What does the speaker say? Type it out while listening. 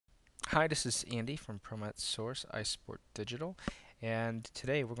Hi, this is Andy from Promet Source. I support digital, and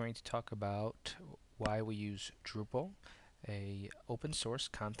today we're going to talk about why we use Drupal, a open source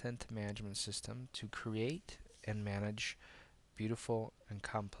content management system to create and manage beautiful and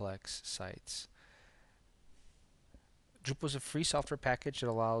complex sites. Drupal is a free software package that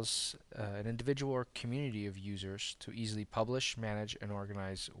allows an individual or community of users to easily publish, manage, and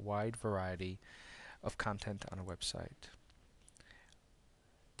organize a wide variety of content on a website.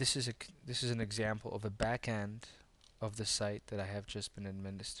 This is an example of a back end of the site that I've just been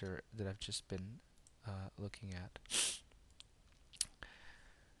looking at.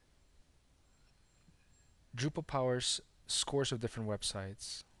 Drupal powers scores of different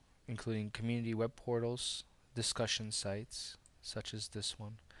websites, including community web portals, discussion sites, such as this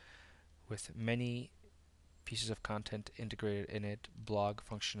one, with many pieces of content integrated in it, blog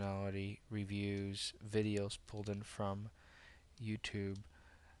functionality, reviews, videos pulled in from YouTube,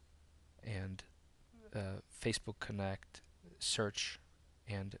 and Facebook Connect, search,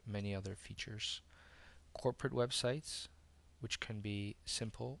 and many other features. Corporate websites, which can be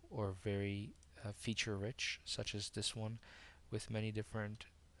simple or very feature rich, such as this one, with many different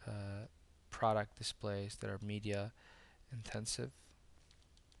product displays that are media intensive.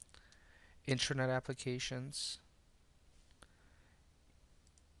 Intranet applications,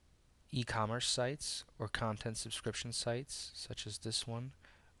 e-commerce sites or content subscription sites, such as this one,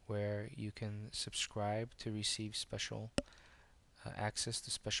 where you can subscribe to receive special access to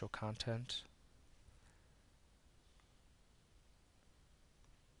special content.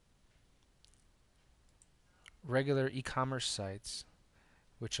 Regular e-commerce sites,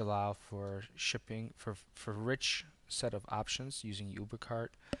 which allow for shipping for rich set of options using UberCart,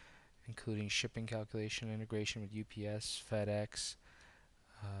 including shipping calculation integration with UPS, FedEx,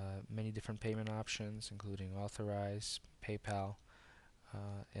 many different payment options, including Authorize, PayPal,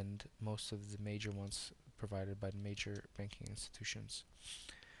 and most of the major ones provided by the major banking institutions.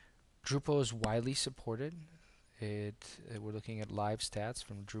 Drupal is widely supported. We're looking at live stats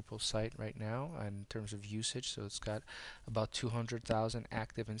from Drupal site right now in terms of usage. So it's got about 200,000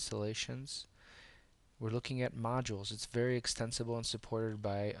 active installations. We're looking at modules. It's very extensible and supported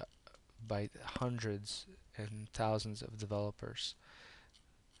by hundreds and thousands of developers.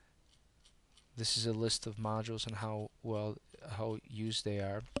 This is a list of modules and how used they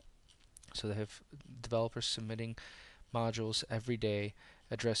are. So they have developers submitting modules every day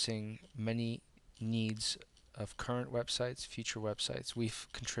addressing many needs of current websites, future websites. We've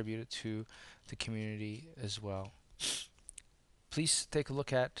contributed to the community as well. Please take a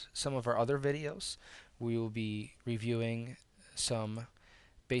look at some of our other videos. We will be reviewing some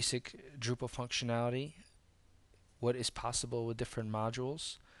basic Drupal functionality, what is possible with different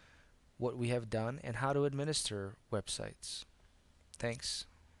modules, what we have done, and how to administer websites. Thanks.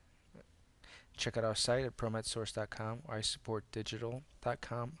 Check out our site at prometsource.com or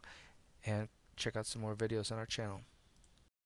isupportdigital.com and check out some more videos on our channel.